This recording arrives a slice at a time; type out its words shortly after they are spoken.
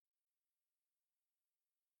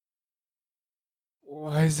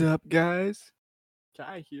What's up, guys?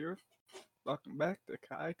 Kai here. Welcome back to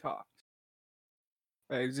Kai Talks.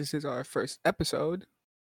 As this is our first episode,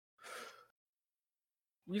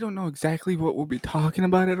 we don't know exactly what we'll be talking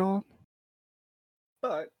about at all,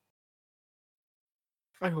 but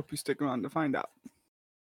I hope you stick around to find out.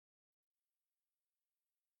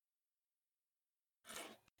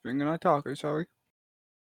 Bringing our talker, shall we?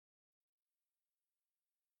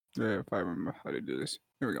 Yeah, if I remember how to do this.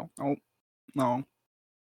 Here we go. Oh, no.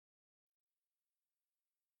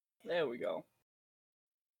 There we go.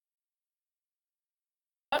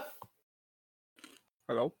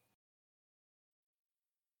 Hello?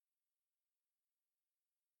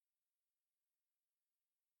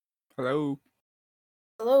 Hello?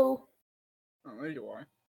 Hello. Oh, there you are.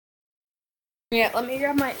 Yeah, let me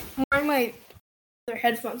grab my. I'm wearing my other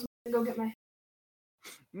headphones. I'm gonna go get my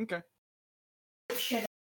Okay. shit.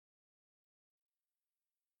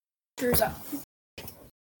 Screws up.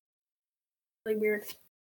 Really weird.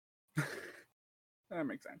 That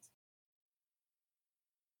makes sense.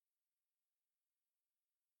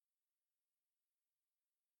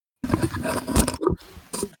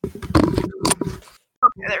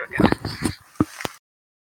 Okay, there we go.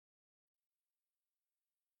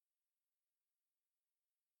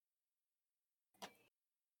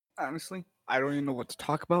 Honestly, I don't even know what to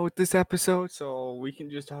talk about with this episode, so we can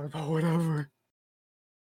just talk about whatever.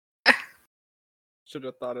 Should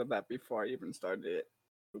have thought of that before I even started it.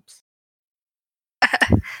 Oops.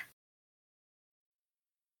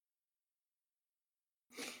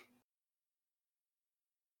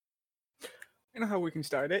 You know how we can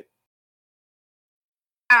start it?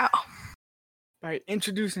 Ow. By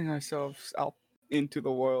introducing ourselves out into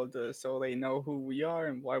the world so they know who we are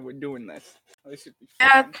and why we're doing this. This should be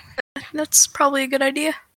fun. Yeah, that's probably a good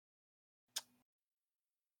idea.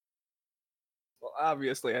 Well,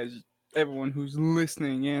 obviously, as everyone who's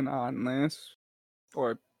listening in on this,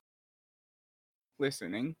 or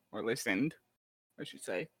listening, or listened, I should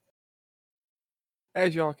say,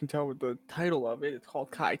 as y'all can tell with the title of it, it's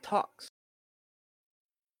called Kai Talks.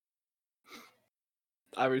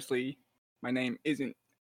 Obviously, my name isn't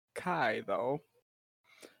Kai, though.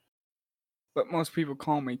 But most people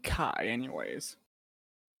call me Kai, anyways.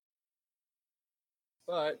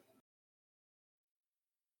 But,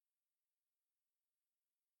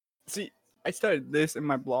 see, I started this in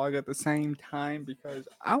my blog at the same time because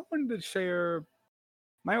I wanted to share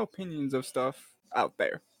my opinions of stuff out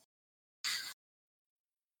there.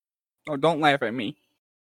 Oh, don't laugh at me.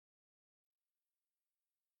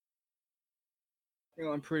 You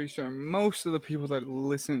know, I'm pretty sure most of the people that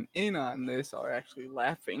listen in on this are actually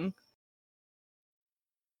laughing.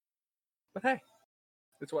 But hey,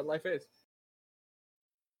 that's what life is.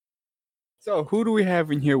 So, who do we have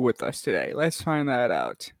in here with us today? Let's find that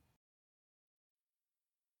out.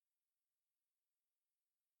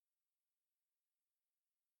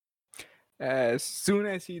 As soon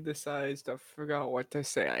as he decides to figure out what to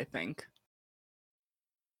say, I think.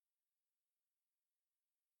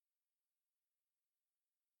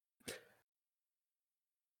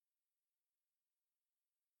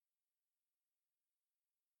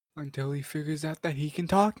 Until he figures out that he can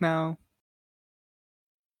talk now.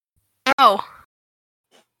 Oh.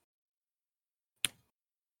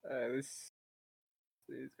 This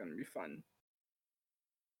is gonna be fun.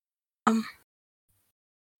 Um.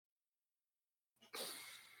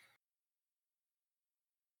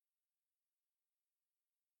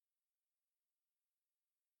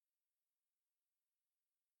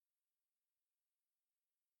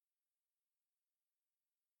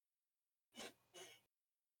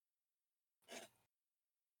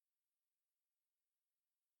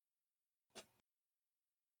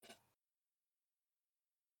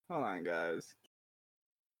 Hold on, guys.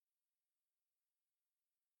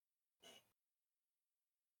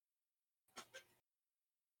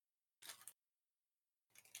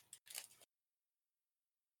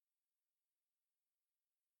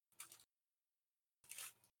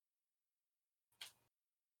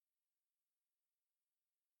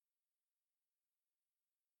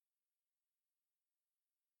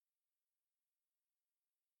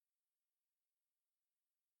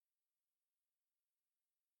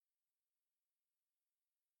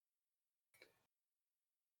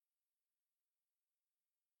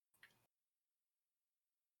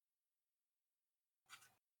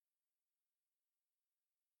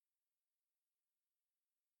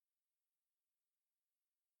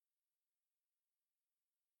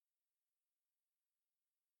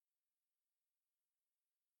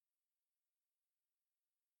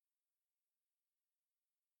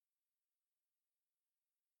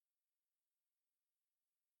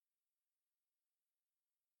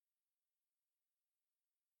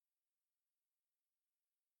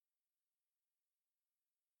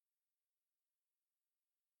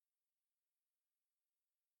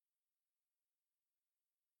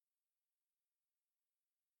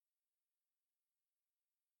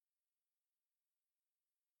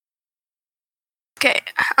 Okay,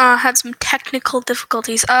 had some technical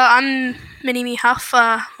difficulties. I'm Mini Me Huff,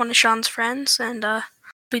 one of Sean's friends, and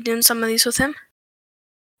be doing some of these with him.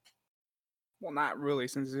 Well, not really,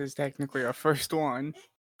 since this is technically our first one.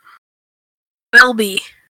 Will be.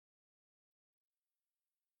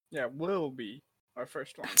 Yeah, will be our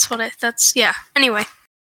first one. Yeah. Anyway.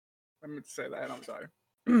 I meant to say that, I'm sorry.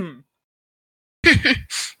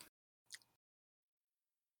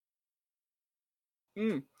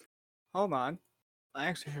 Hold on. I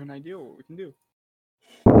actually have an idea what we can do.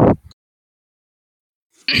 I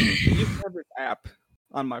used to have this app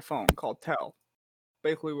on my phone called Tell.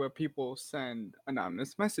 Basically where people send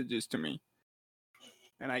anonymous messages to me.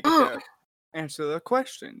 And I get to answer the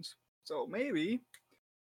questions. So maybe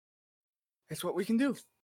that's what we can do.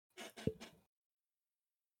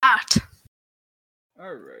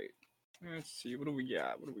 Alright. Let's see. What do we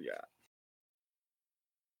got?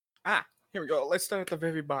 Ah, here we go. Let's start at the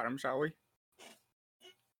very bottom, shall we?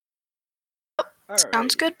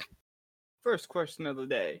 Sounds good. First question of the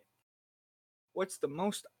day. What's the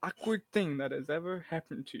most awkward thing that has ever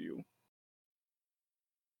happened to you?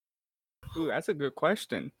 Ooh, that's a good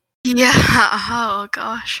question. Yeah. Oh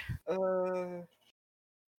gosh.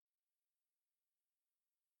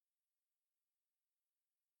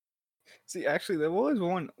 See, actually, there was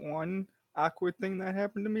one awkward thing that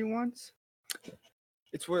happened to me once.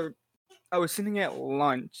 It's where I was sitting at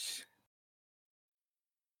lunch,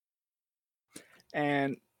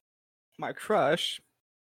 and my crush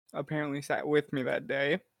apparently sat with me that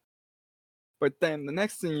day. But then the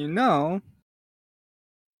next thing you know,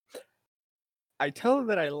 I tell her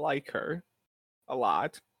that I like her a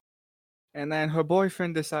lot, and then her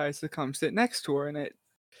boyfriend decides to come sit next to her, and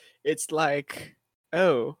it's like,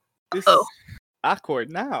 oh, this is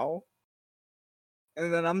awkward now.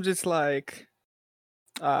 And then I'm just like,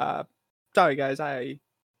 sorry guys, I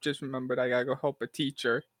just remembered I gotta go help a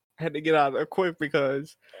teacher. I had to get out of there quick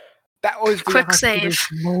because that was the quick save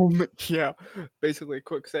moment. Yeah, basically a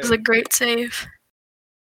quick save. It was a great save.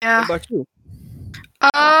 Yeah. What about you?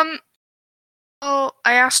 Well,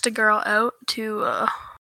 I asked a girl out to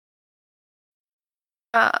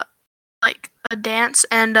like a dance,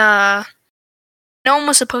 and no one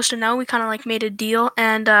was supposed to know. We kind of like made a deal,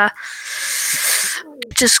 and to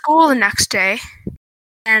school the next day,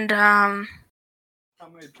 and how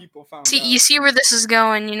many people found out? You see where this is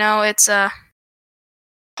going, you know? It's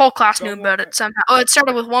whole class knew about it somehow. Oh, it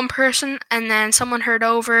started with one person, and then someone heard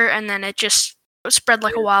over, and then it just spread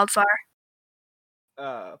like a wildfire.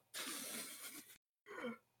 That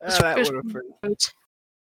would have been.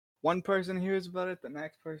 One person hears about it, the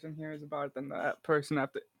next person hears about it, then that person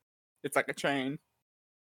after. It's like a chain.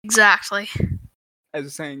 Exactly. As the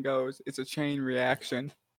saying goes, it's a chain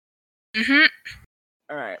reaction. Mhm.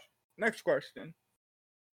 All right. Next question.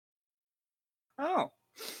 Oh.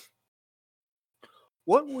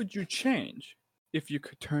 What would you change if you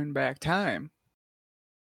could turn back time?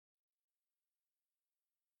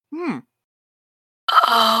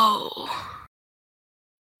 Oh.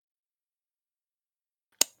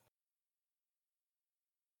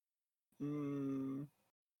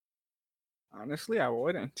 Honestly, I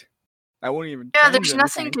wouldn't. I wouldn't even. Yeah, there's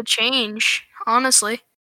nothing to change, honestly.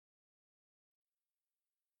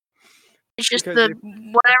 It's just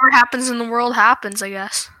whatever happens in the world happens, I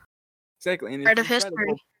guess. Exactly. And part of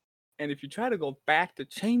history. If you try to go back to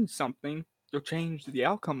change something, you'll change the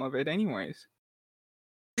outcome of it anyways.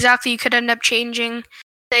 Exactly. You could end up changing,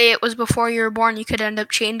 say it was before you were born, you could end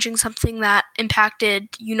up changing something that impacted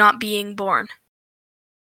you not being born.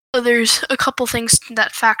 So there's a couple things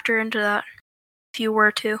that factor into that, if you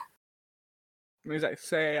were to. Means like,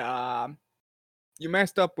 say, you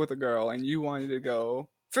messed up with a girl and you wanted to go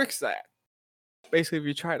fix that. Basically, if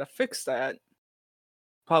you try to fix that,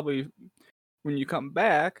 probably when you come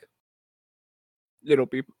back,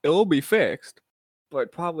 it'll be fixed.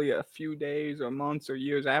 But probably a few days or months or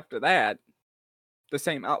years after that, the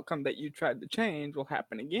same outcome that you tried to change will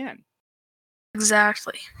happen again.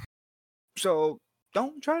 Exactly. So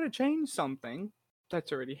don't try to change something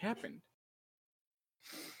that's already happened.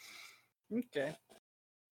 Okay.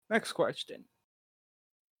 Next question.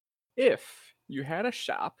 If you had a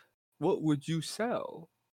shop, what would you sell?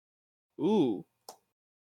 Ooh.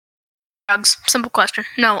 Drugs. Simple question.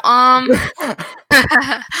 No,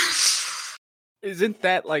 Isn't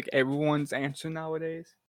that like everyone's answer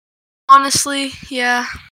nowadays? Honestly, yeah.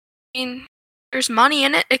 I mean, there's money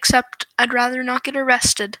in it, except I'd rather not get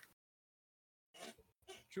arrested.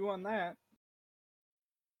 True on that.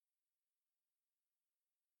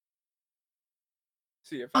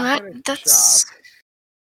 See, if I had a shop,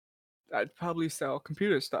 I'd probably sell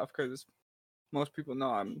computer stuff because most people know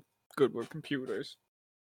I'm good with computers.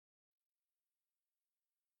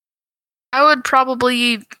 I would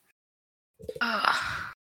probably.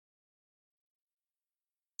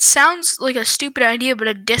 Sounds like a stupid idea, but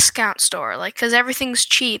a discount store, like, because everything's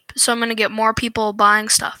cheap, so I'm gonna get more people buying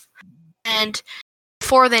stuff, and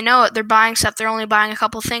before they know it, they're buying stuff. They're only buying a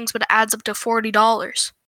couple things, but it adds up to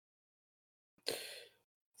 $40.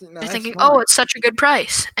 They're thinking, "Oh, it's such a good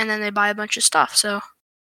price," and then they buy a bunch of stuff. So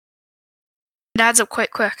it adds up quite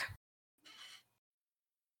quick.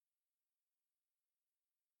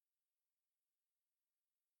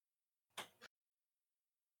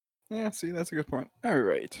 Yeah, see, that's a good point. All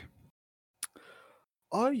right.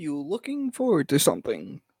 Are you looking forward to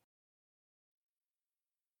something?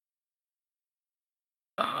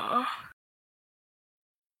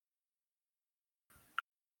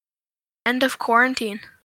 End of quarantine.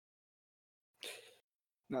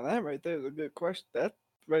 Now that right there is a good question. That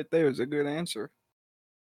right there is a good answer.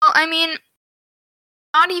 Well, I mean,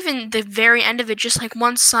 not even the very end of it. Just like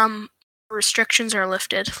once some restrictions are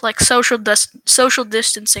lifted, like social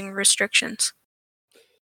distancing restrictions.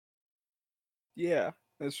 Yeah,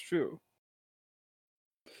 that's true.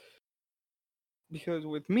 Because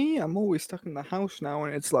with me, I'm always stuck in the house now,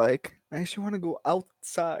 and it's like I actually want to go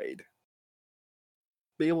outside.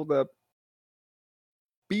 Be able to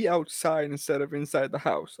be outside instead of inside the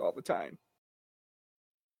house all the time.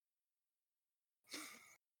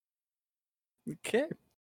 Okay.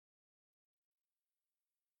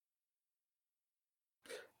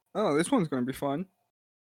 Oh, this one's going to be fun.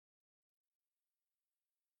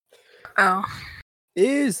 Oh.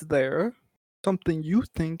 Is there something you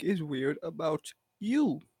think is weird about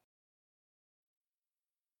you?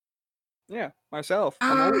 Yeah, myself.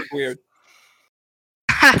 I'm always weird.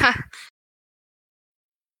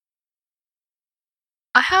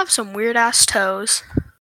 I have some weird ass toes.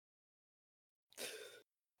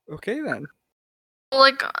 Okay then.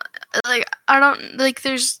 Like I don't like.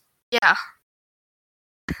 There's yeah.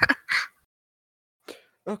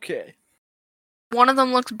 Okay. One of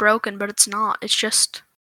them looks broken, but it's not. It's just.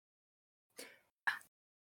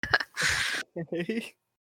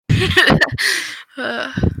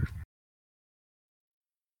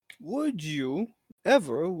 Would you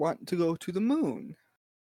ever want to go to the moon?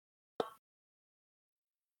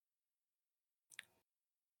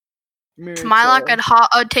 If my luck,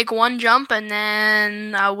 I'd take one jump and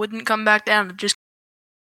then I wouldn't come back down. I'd just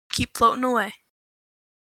keep floating away.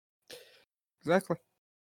 Exactly.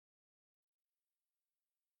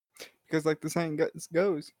 Because like the saying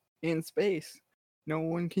goes, in space, no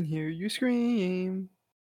one can hear you scream.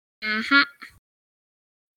 Mm-hmm.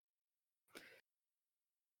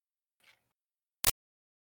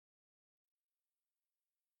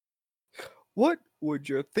 What would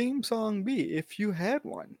your theme song be if you had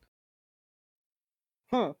one?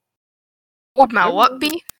 Huh. Would my what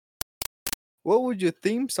be? What would your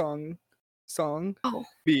theme song Oh.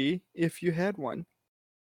 be if you had one?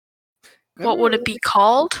 What would it be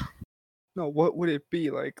called? No, what would it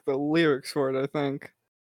be? Like the lyrics for it, I think.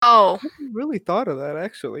 Oh. I haven't really thought of that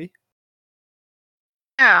actually.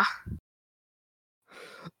 Yeah.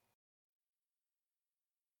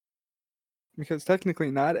 Because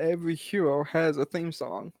technically not every hero has a theme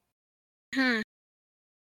song.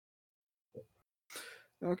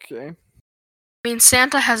 Okay. I mean,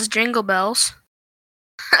 Santa has Jingle Bells.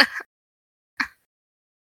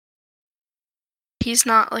 He's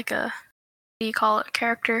not like a, what do you call it,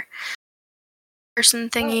 character?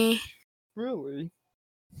 Person thingy. Really?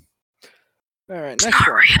 Alright, next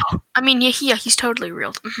one. Real. I mean, yeah, he's totally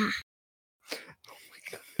real. Mm-hmm.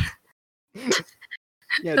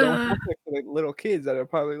 Yeah, don't talk like the little kids that are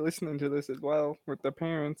probably listening to this as well with their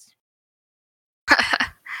parents.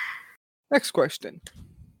 Next question.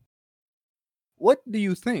 What do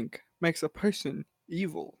you think makes a person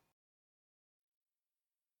evil?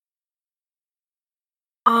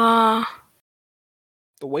 The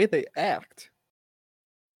way they act.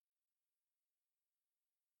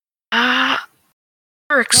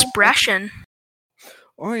 Or expression.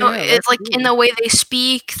 Oh yeah, no, it's like in the way they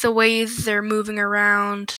speak, the way they're moving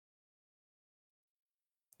around.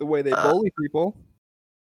 The way they bully people.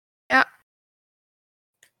 Yeah.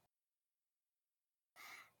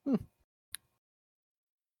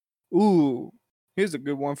 Ooh, here's a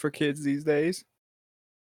good one for kids these days.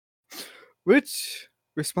 Which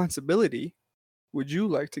responsibility would you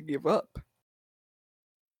like to give up?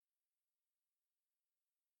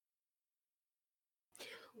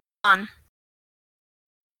 None.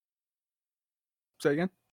 Say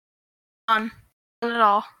again? None. Not at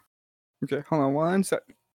all. Okay, hold on one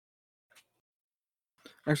second.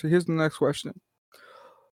 Actually, here's the next question.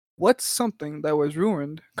 What's something that was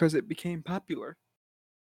ruined because it became popular?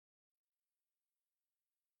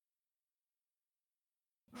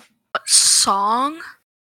 What song?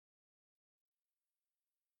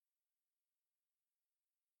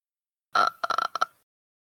 Uh,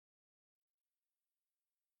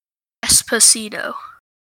 Despacito.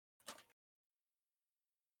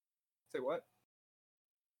 Say what?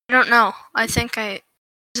 I don't know. I think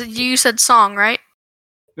you said song, right?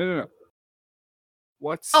 No.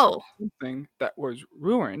 What's Oh, something that was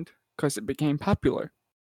ruined because it became popular?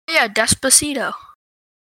 yeah, Despacito.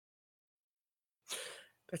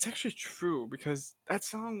 That's actually true because that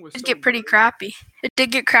song was It did so get pretty good. crappy. It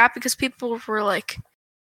did get crappy because people were like,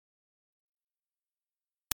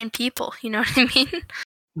 and people, you know what I mean?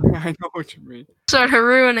 I know what you mean. Started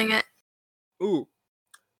ruining it. Ooh,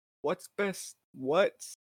 what's been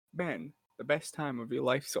the best time of your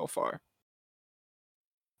life so far?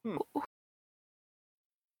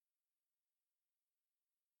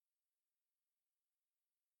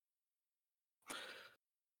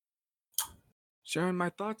 Sharing my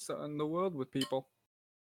thoughts on the world with people.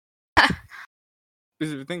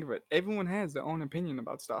 Because if you think of it, everyone has their own opinion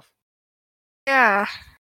about stuff. Yeah.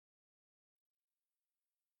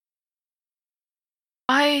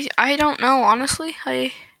 I don't know, honestly.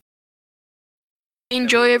 I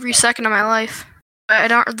enjoy every second of my life. I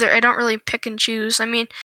don't really pick and choose. I mean,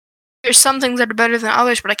 there's some things that are better than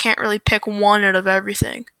others, but I can't really pick one out of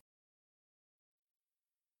everything.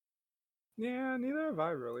 Yeah, neither have I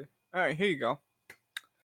really. Alright, here you go.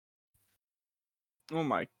 Oh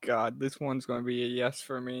my god, this one's gonna be a yes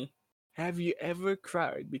for me. Have you ever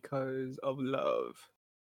cried because of love?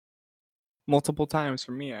 Multiple times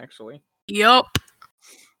for me, actually. Yup.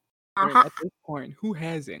 I mean, Uh-huh. at this point, who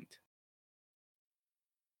hasn't?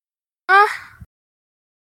 Uh,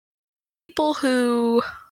 People who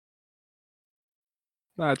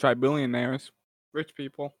I try billionaires, rich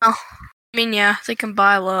people, I mean, yeah, they can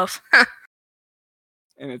buy love.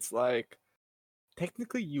 and it's like,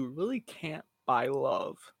 technically, you really can't buy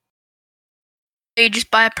love. You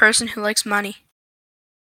just buy a person who likes money.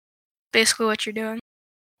 Basically what you're doing.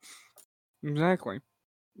 Exactly.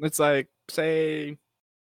 It's like, say,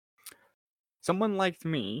 someone liked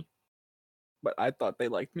me, but I thought they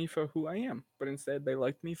liked me for who I am, but instead they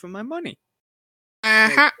liked me for my money.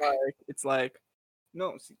 And Uh-huh. it's like,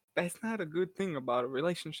 no, see, that's not a good thing about a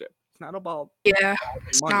relationship. It's not about Yeah, the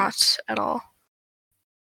it's money. not at all.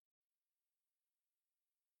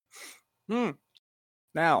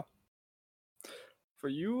 Now, for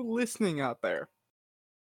you listening out there,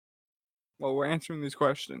 while we're answering these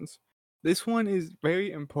questions, this one is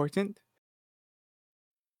very important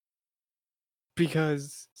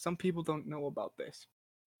because some people don't know about this.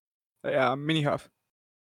 Mini Huff,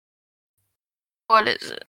 What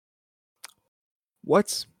is it?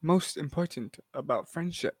 what's most important about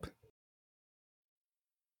friendship?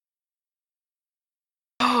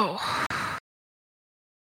 Oh.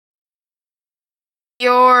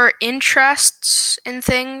 Your interests in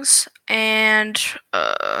things and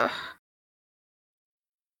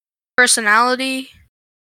personality.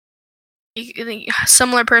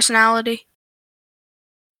 Similar personality.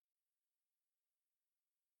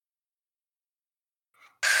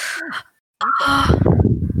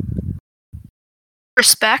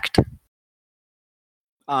 Respect.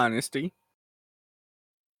 Honesty,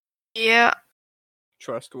 Yeah, there's a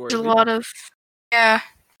trustworthy. lot of yeah.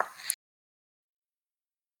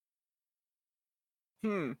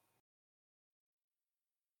 Hmm.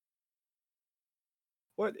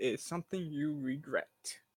 What is something you regret?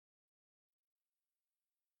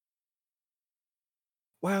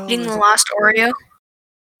 Well, Eating there's the a last Oreo.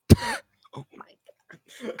 oh my god.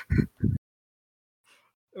 I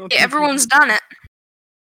don't Yeah, think you everyone's done it.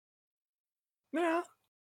 Yeah.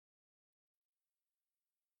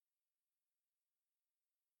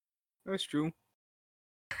 That's true.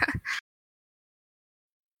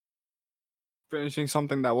 Finishing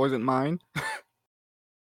something that wasn't mine.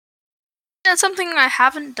 That's something I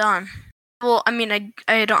haven't done. Well, I mean,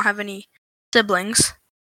 I don't have any siblings,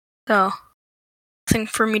 so nothing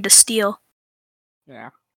for me to steal. Yeah.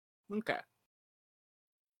 Okay.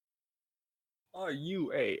 Are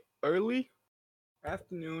you a early,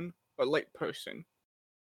 afternoon, or late person?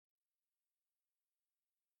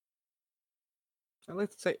 I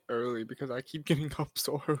like to say early because I keep getting up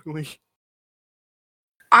so early.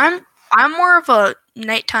 I'm more of a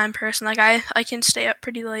nighttime person. Like I can stay up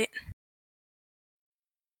pretty late.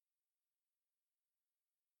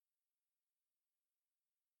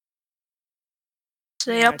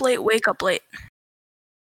 Stay Yeah. up late, wake up late.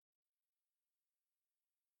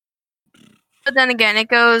 But then again, it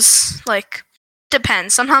goes like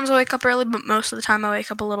Depends. Sometimes I wake up early, but most of the time I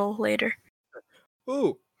wake up a little later.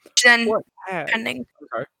 Ooh, Then, what has? depending.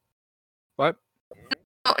 Okay. What?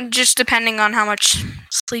 Just depending on how much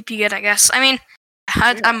sleep you get, I guess. I mean,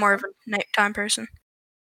 Yeah. I'm more of a nighttime person.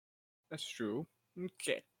 That's true.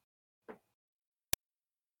 Okay.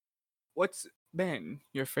 What's been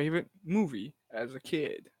your favorite movie as a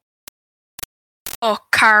kid? Oh,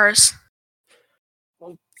 Cars.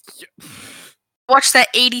 Well, yeah. Watched that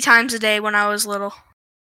 80 times a day when I was little.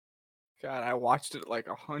 God, I watched it like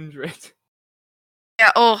 100.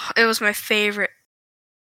 Yeah, oh, it was my favorite.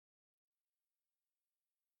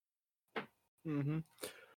 Mm-hmm.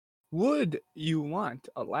 Would you want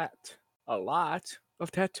a lot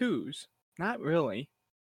of tattoos? Not really.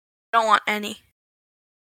 I don't want any.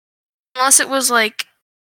 Unless it was like,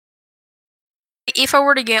 if I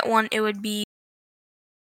were to get one, it would be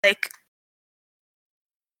like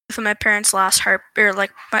both of my parents' last heart, or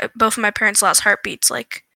like both of my parents' last heartbeats,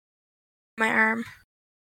 like my arm.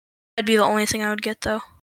 That'd be the only thing I would get, though.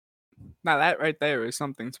 Now that right there is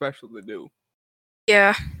something special to do.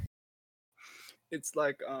 Yeah. It's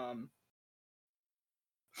like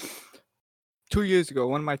 2 years ago,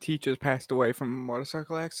 one of my teachers passed away from a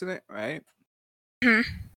motorcycle accident, right?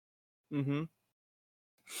 Mm-hmm.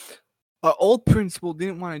 Our old principal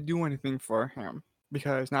didn't want to do anything for him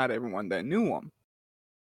because not everyone that knew him.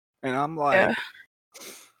 And I'm like, Yeah.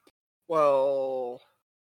 well,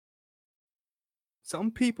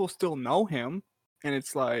 some people still know him, and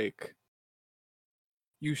it's like,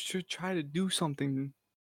 you should try to do something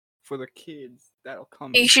for the kids that'll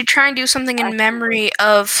come. You should try and do something in memory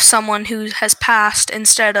of someone who has passed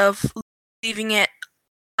instead of leaving it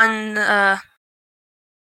unsaid.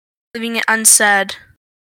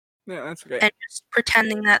 Yeah, that's okay. And just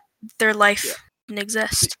pretending that their life didn't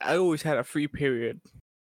exist. I always had a free period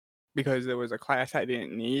because there was a class I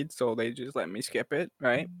didn't need, so they just let me skip it,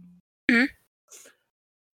 right? Mm-hmm.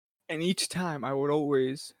 And each time I would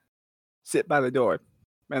always sit by the door,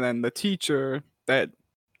 and then the teacher that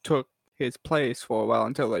took his place for a while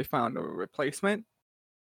until they found a replacement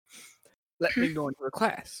let me go into the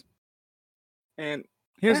class. And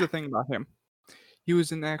here's the thing about him. He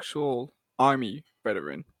was an actual army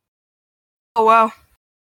veteran. Oh, wow.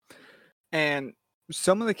 And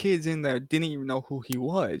some of the kids in there didn't even know who he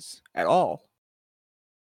was at all.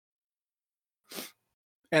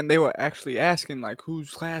 And they were actually asking, like, whose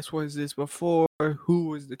class was this before? Who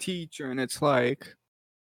was the teacher? And it's like,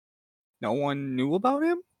 no one knew about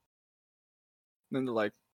him? And then they're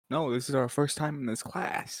like, no, this is our first time in this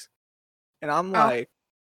class. And I'm like,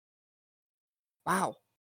 wow.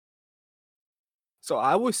 So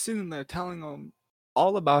I was sitting there telling them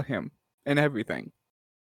all about him and everything.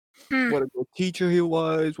 What a good teacher he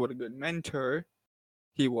was, what a good mentor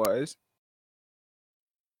he was,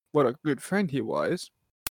 what a good friend he was.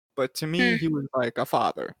 But to me, he was like a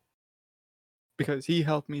father because he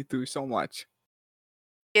helped me through so much.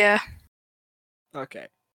 Yeah. Okay.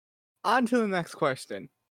 On to the next question.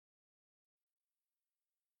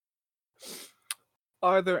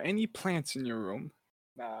 Are there any plants in your room?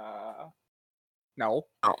 No.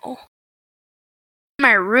 Oh.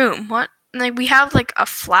 My room? What? Like, we have like a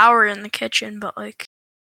flower in the kitchen, but like,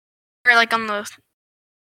 or like on the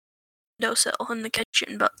windowsill in the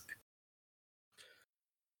kitchen, but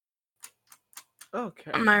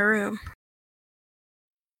Okay. not my room.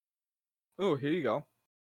 Oh, here you go.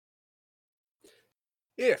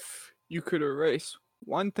 If you could erase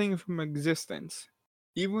one thing from existence,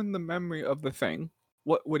 even the memory of the thing,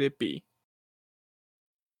 what would it be?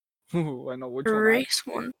 Ooh, I know which Erase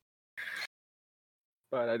one.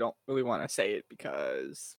 But I don't really want to say it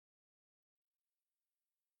because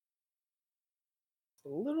it's a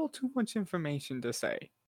little too much information to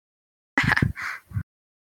say.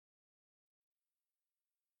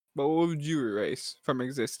 But what would you erase from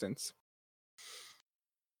existence?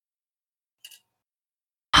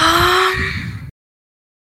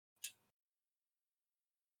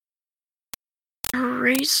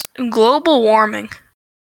 Erase global warming.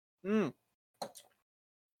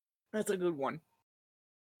 That's a good one.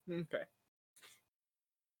 Okay.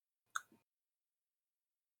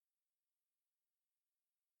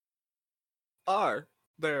 Are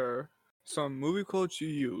there some movie quotes you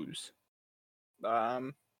use?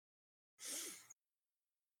 Are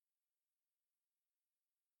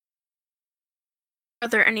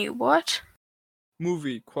there any what?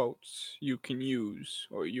 Movie quotes you can use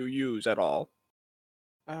or you use at all?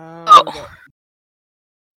 Oh.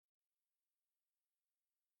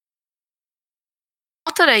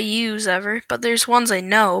 Not that I use ever, but there's ones I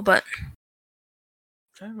know, but I'm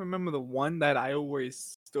trying to remember the one that I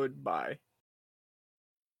always stood by.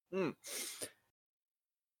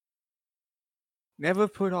 Never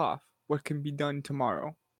put off what can be done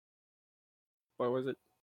tomorrow. What was it?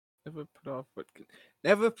 Never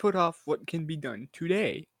put off what can be done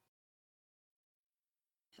today.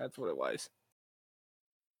 That's what it was.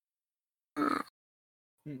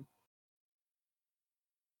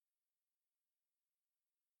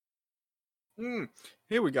 Hmm.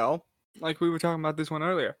 Here we go. Like we were talking about this one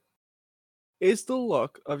earlier. Is the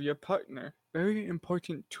look of your partner very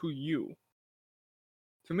important to you?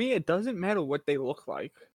 To me, it doesn't matter what they look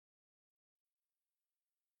like.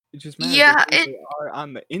 It just matters Yeah, who they are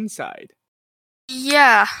on the inside.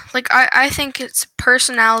 yeah. Like I think it's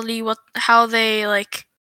personality, how they like.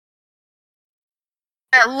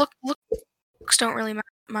 Yeah, looks don't really matter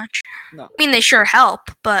much. No, I mean, they sure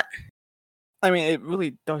help, but I mean it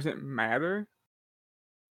really doesn't matter.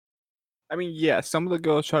 I mean, yeah, some of the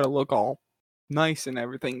girls try to look all nice and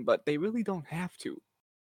everything, but they really don't have to.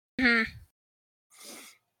 mhm.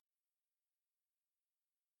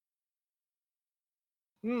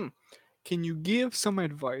 Can you give some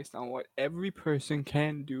advice on what every person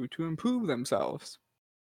can do to improve themselves?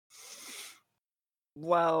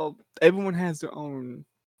 Well, everyone has their own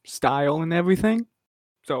style and everything,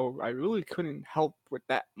 so I really couldn't help with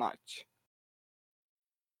that much.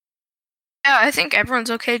 Yeah, I think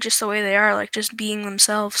everyone's okay just the way they are, like just being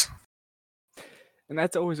themselves. And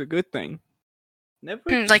that's always a good thing. Never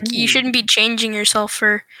Like you change. shouldn't be changing yourself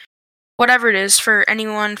for whatever it is for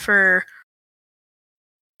anyone for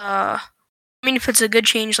I mean if it's a good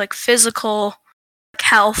change like physical like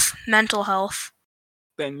health, mental health.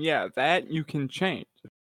 Then yeah, that you can change.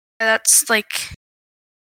 That's like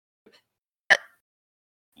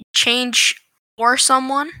change for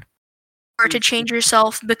someone or to change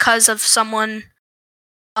yourself because of someone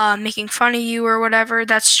making fun of you or whatever.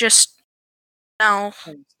 That's just no.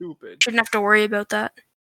 And stupid. Shouldn't have to worry about that.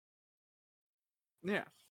 Yeah.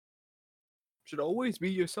 Should always be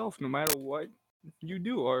yourself no matter what you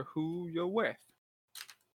do or who you're with.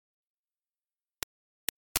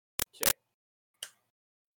 Okay.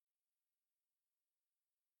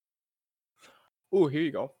 Oh, here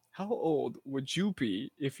you go. How old would you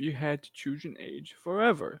be if you had to choose an age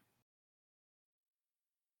forever?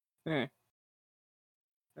 Eh.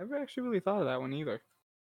 Never actually really thought of that one either.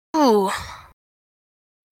 Ooh.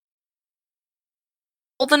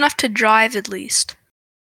 Old enough to drive at least.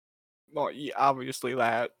 Well, yeah, obviously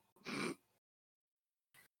that.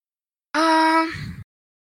 Um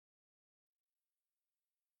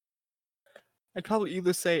I'd probably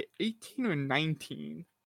either say 18 or 19.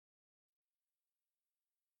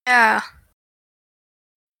 yeah.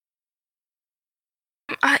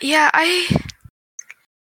 Yeah,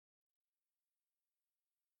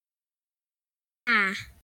 hmm.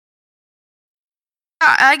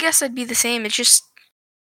 I guess I'd be the same. It's just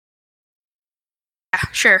yeah,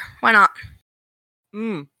 sure. Why not?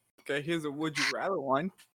 Okay, here's a would you rather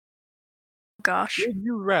one. Gosh. Would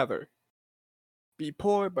you rather be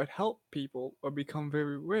poor but help people or become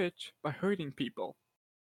very rich by hurting people?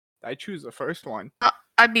 I choose the first one.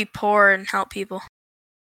 I'd be poor and help people.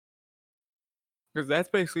 Because that's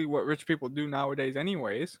basically what rich people do nowadays,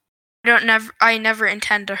 anyways. I never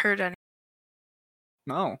intend to hurt anyone.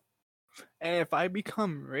 No. And if I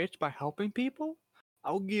become rich by helping people,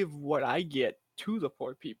 I'll give what I get to the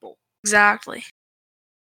poor people. Exactly.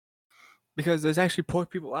 Because there's actually poor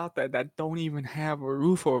people out there that don't even have a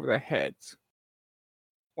roof over their heads,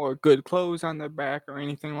 or good clothes on their back, or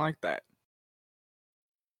anything like that.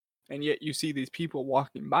 And yet you see these people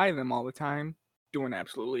walking by them all the time, doing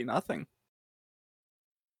absolutely nothing.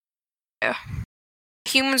 Yeah.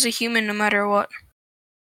 Human's a human no matter what.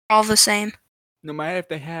 All the same. No matter if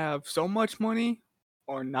they have so much money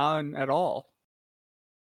or none at all.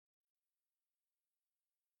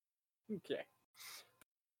 Okay.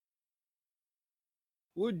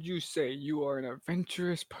 Would you say you are an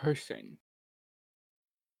adventurous person?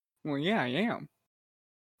 Well, yeah, I am.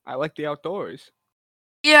 I like the outdoors.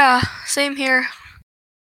 Yeah, same here.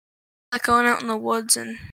 Like going out in the woods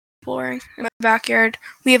and exploring in my backyard.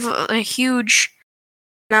 We have a huge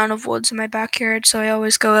amount of woods in my backyard, so I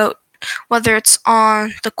always go out, whether it's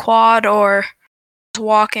on the quad or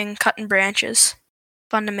walking, cutting branches.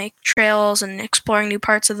 Fun to make trails and exploring new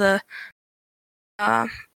parts of the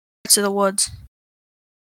woods.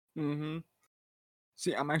 Mm-hmm.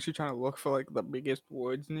 See, I'm actually trying to look for like the biggest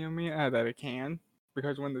woods near me that I can,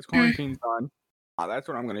 because when this quarantine's done, that's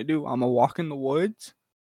what I'm gonna do. I'm gonna walk in the woods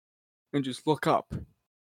and just look up.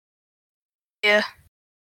 Yeah.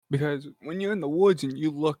 Because when you're in the woods and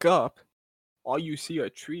you look up, all you see are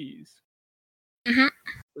trees. Mhm.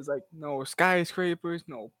 There's like no skyscrapers,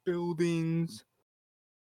 no buildings,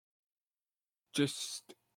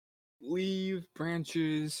 just leaves,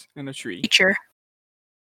 branches, and a tree. Nature.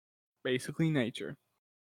 Basically nature.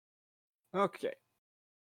 Okay.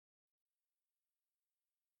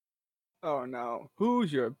 Oh no.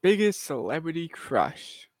 Who's your biggest celebrity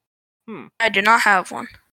crush? I do not have one.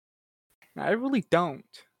 I really don't.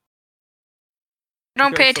 I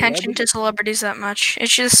don't pay Because attention to celebrities that much.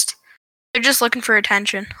 It's just they're just looking for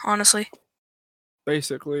attention, honestly.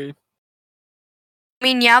 Basically. I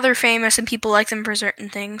mean, yeah, they're famous and people like them for certain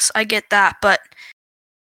things. I get that, but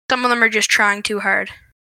some of them are just trying too hard.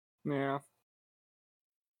 Yeah.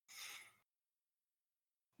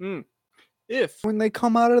 If when they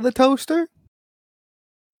come out of the toaster,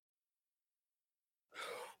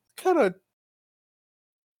 kind of.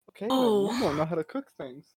 Okay, then, Oh. you don't know how to cook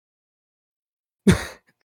things.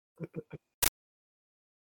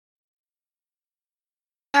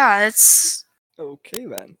 Yeah, it's Okay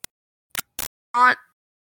then. not.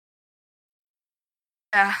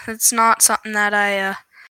 Yeah, it's not something that I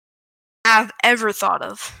have ever thought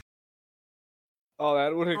of. Oh,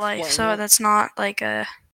 that would explain Like, so it. that's not like a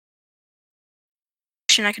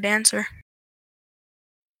question I could answer.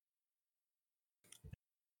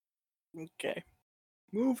 Okay.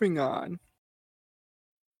 Moving on.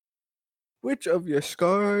 Which of your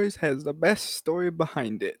scars has the best story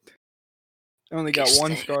behind it? I only got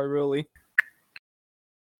one Interesting. scar really,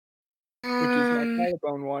 which is my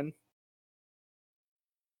collarbone one.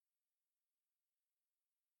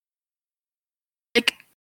 Like,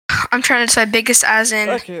 I'm trying to decide biggest as in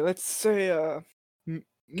Okay, let's say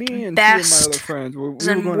me and two of my best other friends we were as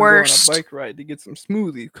in going to go on worst. a bike ride to get some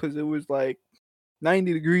smoothies because it was like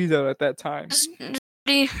 90 degrees out at that time, It's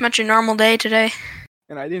pretty much a normal day today.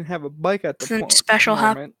 and I didn't have a bike at the Nothing special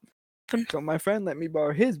moment. happened. So my friend let me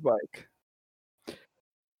borrow his bike.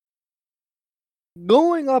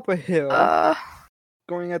 Going up a hill,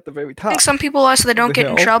 going at the very I top, think some people are so they don't the get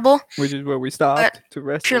in hill, trouble. which is where we stopped to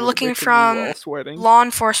rest. If you're a little looking bit 'cause we were from all sweating. law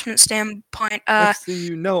enforcement standpoint, Next thing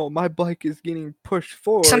you know, my bike is getting pushed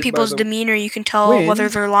forward. some by people's the demeanor you can tell wind, whether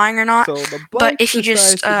they're lying or not. So the But bike if you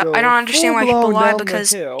just, decides to go I don't understand why people full-blown lie down the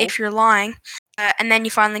because hill. if you're lying and then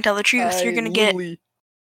you finally tell the truth, you're I gonna get literally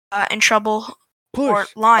in trouble for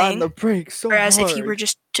pushed on lying. the brake so Whereas hard if you were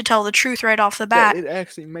just to tell the truth right off the that bat, it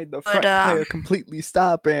actually made the but, front tire completely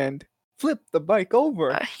stop and flip the bike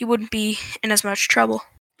over. you wouldn't be in as much trouble.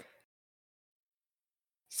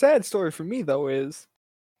 Sad story for me though is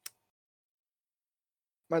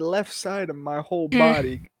my left side of my whole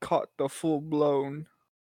body caught the full blown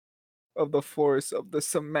of the force of the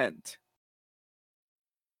cement.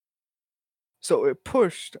 So it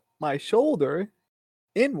pushed my shoulder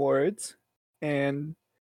inwards and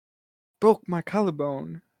broke my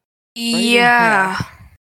collarbone. Yeah.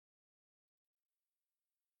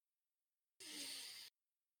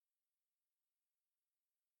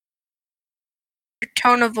 Your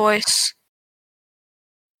tone of voice.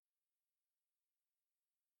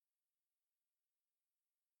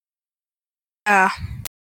 Yeah.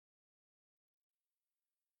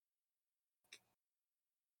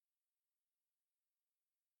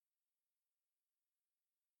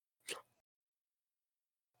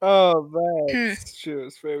 Oh, that's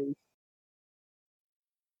just very.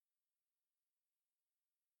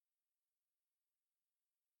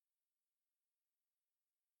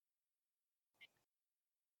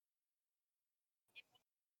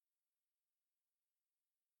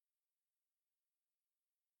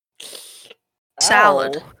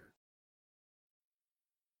 Salad. Ow.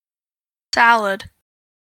 Salad.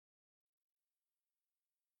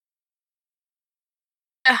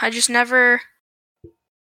 Yeah, I just never.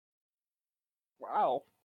 Wow.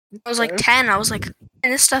 I was like Okay. 10. I was like,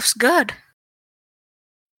 man, this stuff's good.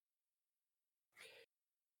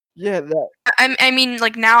 Yeah, that. I mean,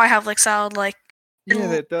 like now I have like salad like Yeah,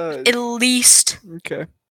 that does. at least Okay.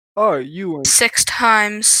 Oh, you and 6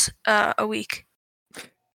 times a week.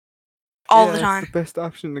 All the that's time. the best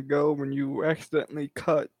option to go when you accidentally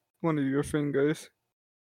cut one of your fingers.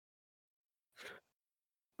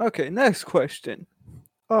 Okay, next question.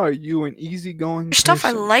 Are you an easygoing There's stuff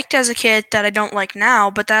I person? liked as a kid that I don't like now,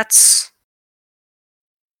 but that's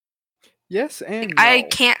Yes and like, no. I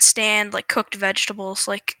can't stand like cooked vegetables,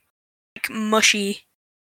 like mushy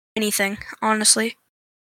anything, honestly.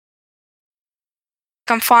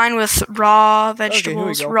 I'm fine with raw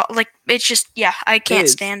vegetables. go. Raw, like it's just I can't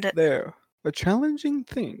Is stand it. there a challenging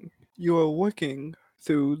thing you are working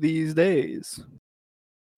through these days?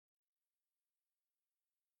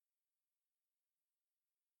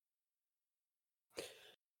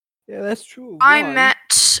 Yeah, that's true. I one, met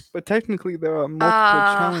but technically there are multiple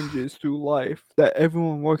challenges through life that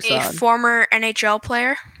everyone works a on former NHL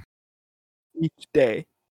player. each day.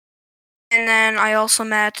 And then I also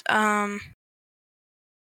met one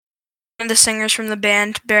of the singers from the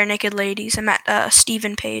band Bare Naked Ladies. I met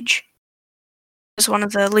Stephen Page. He was one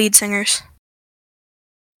of the lead singers.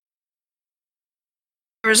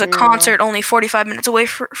 There was a concert only 45 minutes away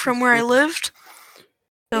from where I lived.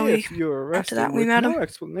 So if you're after arrested that, we with met no him.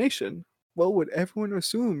 explanation, what would everyone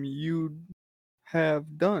assume you'd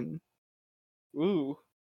have done? Ooh.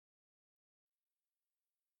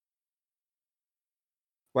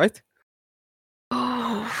 What?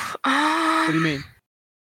 Oh, What do you mean?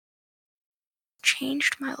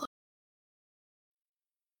 Changed my life.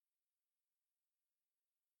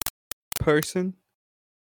 Person?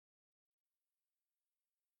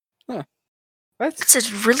 Huh. What?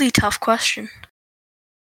 That's a really tough question.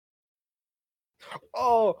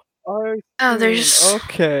 Oh, there's-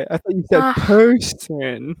 okay. I thought you said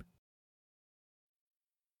person.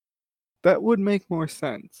 That would make more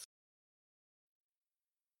sense.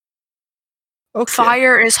 Okay.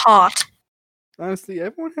 Fire is hot. Honestly,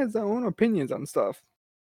 everyone has their own opinions on stuff.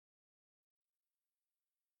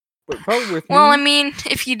 But probably with me. Well, I mean,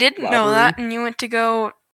 if you didn't know robbery. that and you went to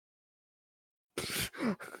go,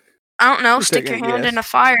 I don't know, Just stick your taking a hand in guess. a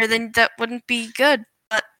fire, then that wouldn't be good.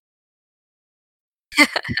 But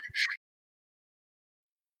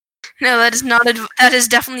no, that is not. That is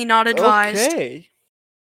definitely not advised. Okay.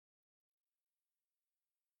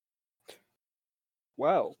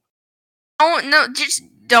 Wow. Oh no, just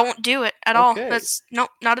don't do it at all. Okay. That's nope,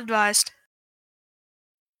 not advised.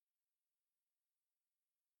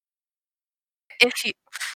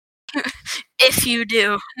 If you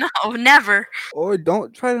do, no, never. Or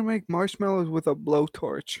don't try to make marshmallows with a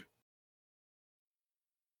blowtorch.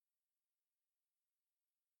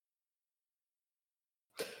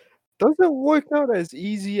 Doesn't work out as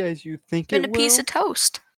easy as you think Been it a will. piece of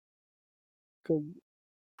toast. 'Cause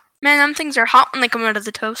Man, them things are hot when they come out of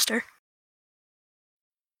the toaster.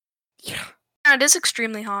 yeah. Yeah, it is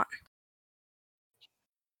extremely hot.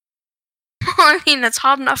 I mean, it's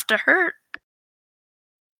hot enough to hurt.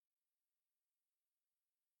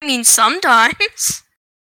 I mean, sometimes.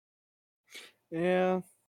 Yeah.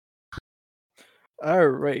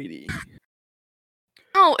 Alrighty.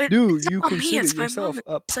 No, Do it's you not me, consider it's my yourself mom.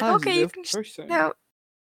 a It's like, okay, you positive can just person? no.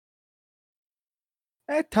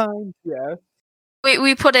 At times, yes.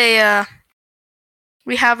 We put a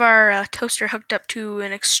we have our toaster hooked up to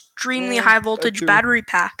an extremely high voltage battery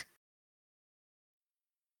pack.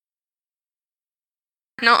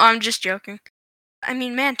 No, I'm just joking. I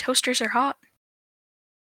mean, man, toasters are hot.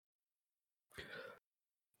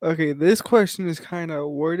 Okay, this question is kind of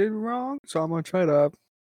worded wrong, so I'm gonna try to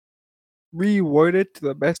reword it to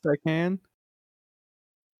the best I can.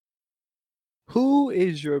 Who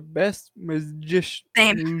is your best musician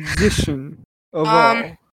of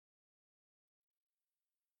all?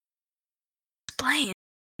 Explain.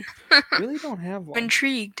 Really don't have one.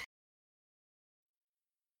 Intrigued.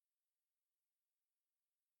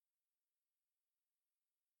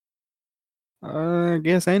 I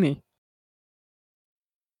guess any.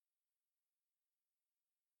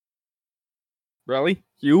 Really?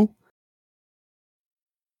 You?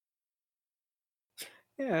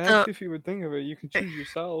 Yeah, actually, if you would think of it, you can choose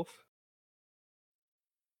yourself.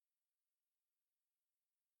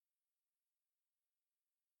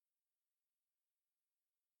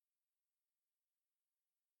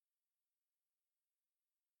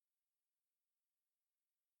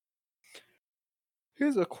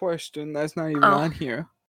 Here's a question that's not even on here.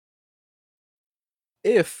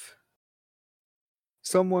 If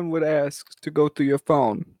someone would ask to go through your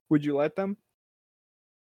phone, would you let them?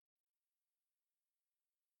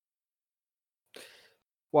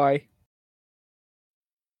 Why?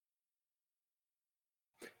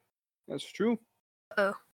 That's true.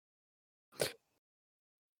 Oh.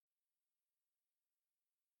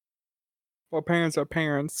 Well, parents are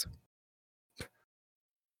parents.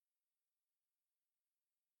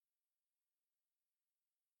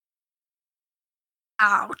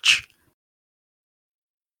 Ouch.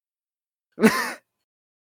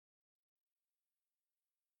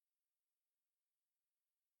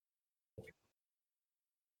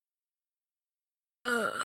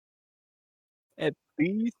 At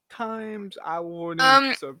these times, I wouldn't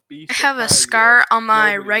be I have a surprised scar if on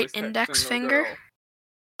my nobody right was index texting a finger.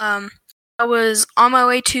 girl. I was on my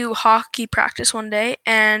way to hockey practice one day,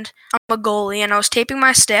 and I'm a goalie, and I was taping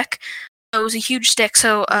my stick. It was a huge stick,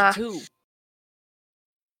 so Me too.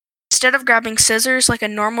 instead of grabbing scissors like a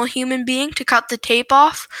normal human being to cut the tape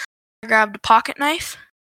off, I grabbed a pocket knife,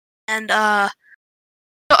 and so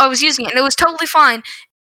I was using it, and it was totally fine.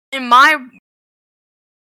 In my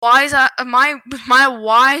wise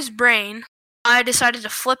brain, I decided to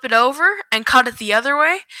flip it over and cut it the other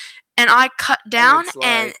way. And I cut down, it's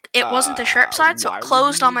and like, it wasn't the sharp side, so why it would you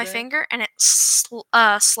closed on need my that? finger, and it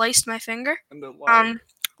sliced my finger. And then, like,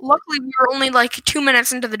 Luckily we were only like 2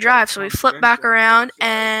 minutes into the drive, so we flipped back confidential, around, it's like,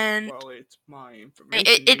 and well, it's my information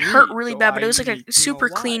it you hurt need, really so bad, but it I was like a need to know super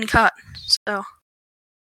clean why. cut. So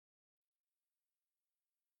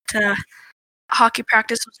hockey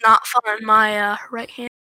practice was not fun. My right hand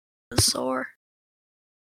was sore.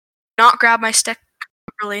 Not grab my stick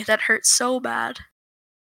properly. That hurt so bad.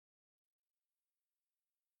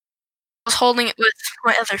 I was holding it with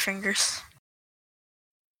my other fingers.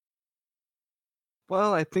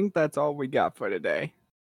 Well, I think that's all we got for today.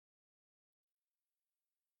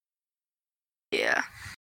 Yeah.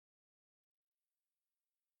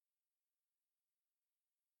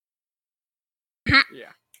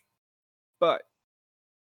 Yeah. But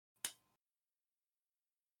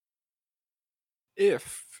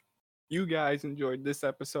if you guys enjoyed this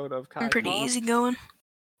episode of Kai I'm pretty Talk, easygoing.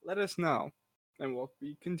 let us know, and we'll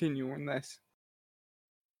be continuing this.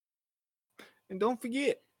 And don't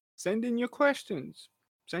forget, send in your questions,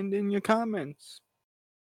 send in your comments.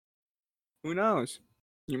 Who knows?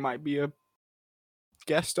 You might be a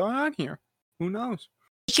guest star on here. Who knows?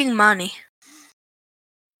 Making money.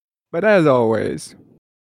 But as always,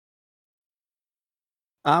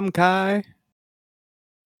 I'm Kai.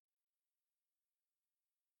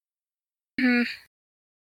 Mhm.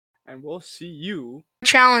 And we'll see you.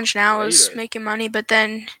 Challenge now is later. making money, but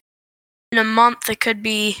then in a month it could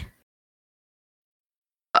be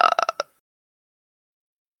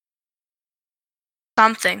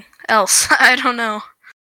something else. I don't know.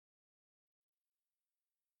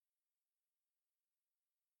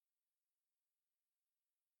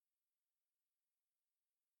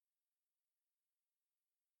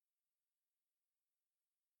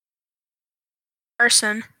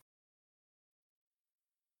 Person.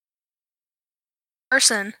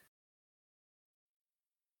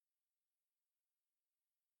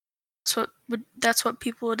 That's what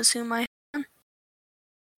people would assume I am.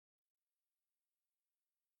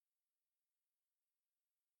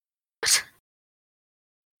 What?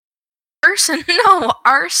 Person? No,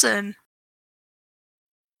 arson.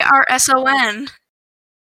 RSON.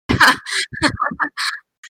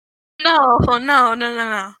 No.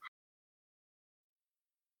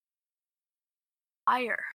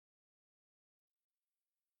 Fire.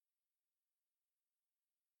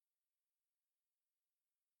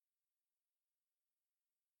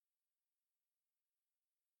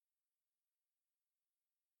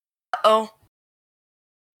 Uh-oh.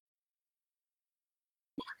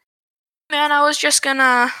 Man, I was just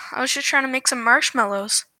trying to make some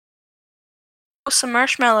marshmallows. Some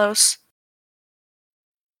marshmallows.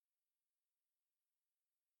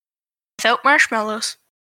 Without marshmallows.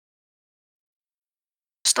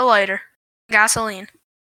 Just a lighter. Gasoline.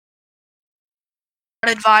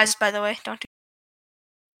 Not advised, by the way. Don't do.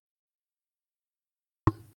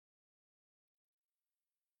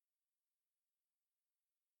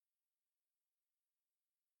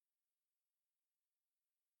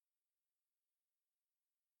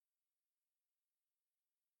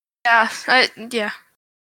 Yeah.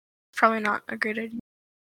 Probably not a great idea.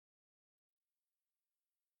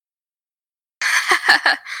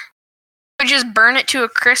 Would just burn it to a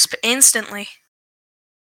crisp instantly.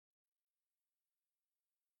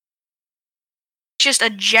 It's just a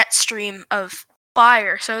jet stream of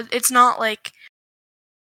fire, so it's not like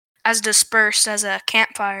as dispersed as a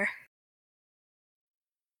campfire.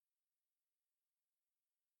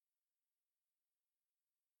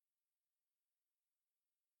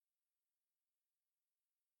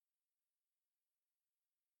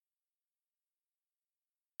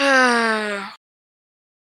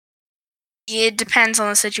 It depends on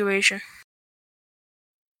the situation.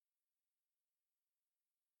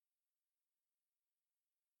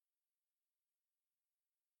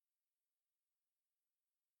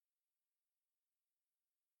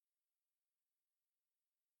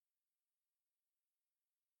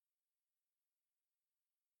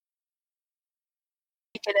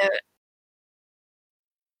 Take it out.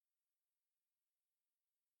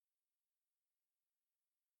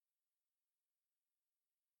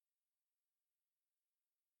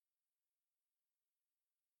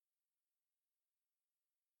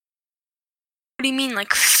 What do you mean,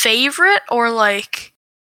 like favorite or like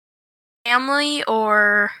family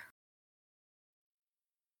or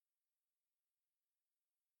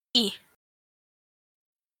E?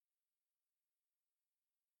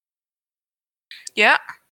 Yeah.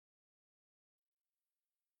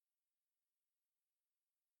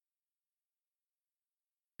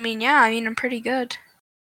 I mean, I'm pretty good.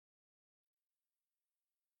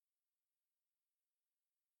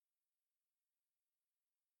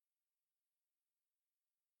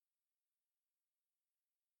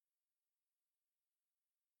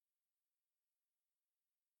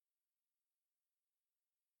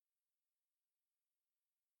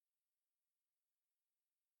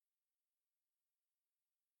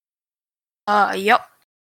 Yep.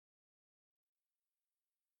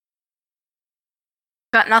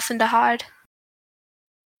 Got nothing to hide.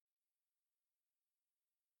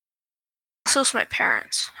 So is my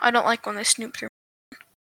parents. I don't like when they snoop through.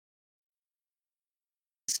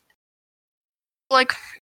 Like,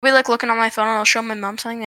 we like looking on my phone and I'll show my mom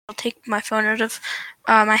something and I'll take my phone out of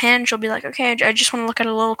my hand and she'll be like, okay, I just want to look at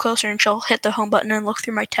it a little closer, and she'll hit the home button and look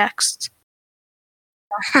through my texts.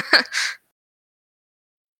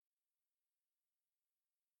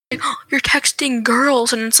 Like, oh, you're texting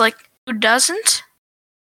girls, and it's like, who doesn't?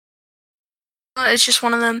 It's just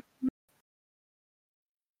one of them.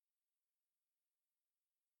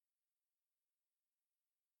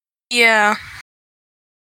 Yeah.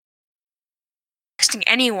 Texting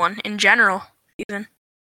anyone in general, even.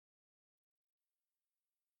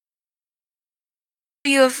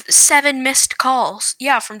 You have 7 missed calls.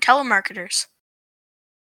 Yeah, from telemarketers.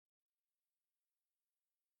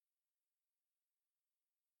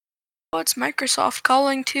 Oh, it's Microsoft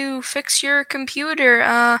calling to fix your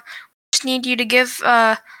computer. Just need you to give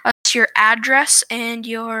us your address and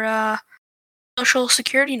your social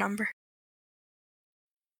security number.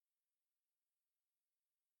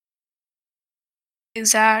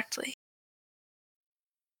 Exactly.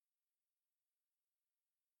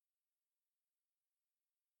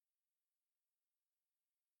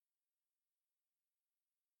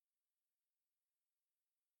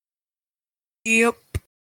 Yep.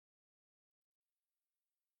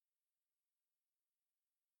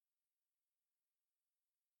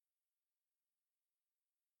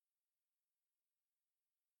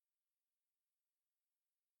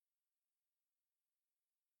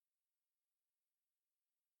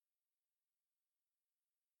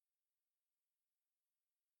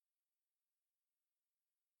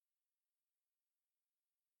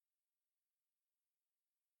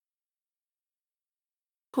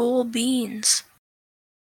 Cool beans.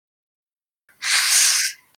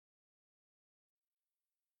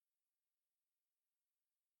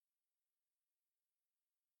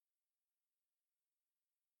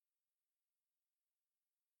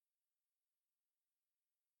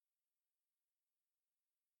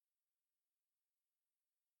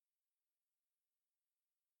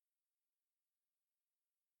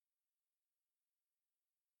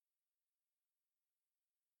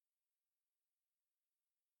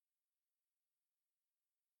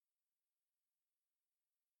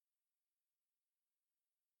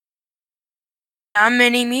 I'm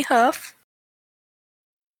Minnie Me Huff.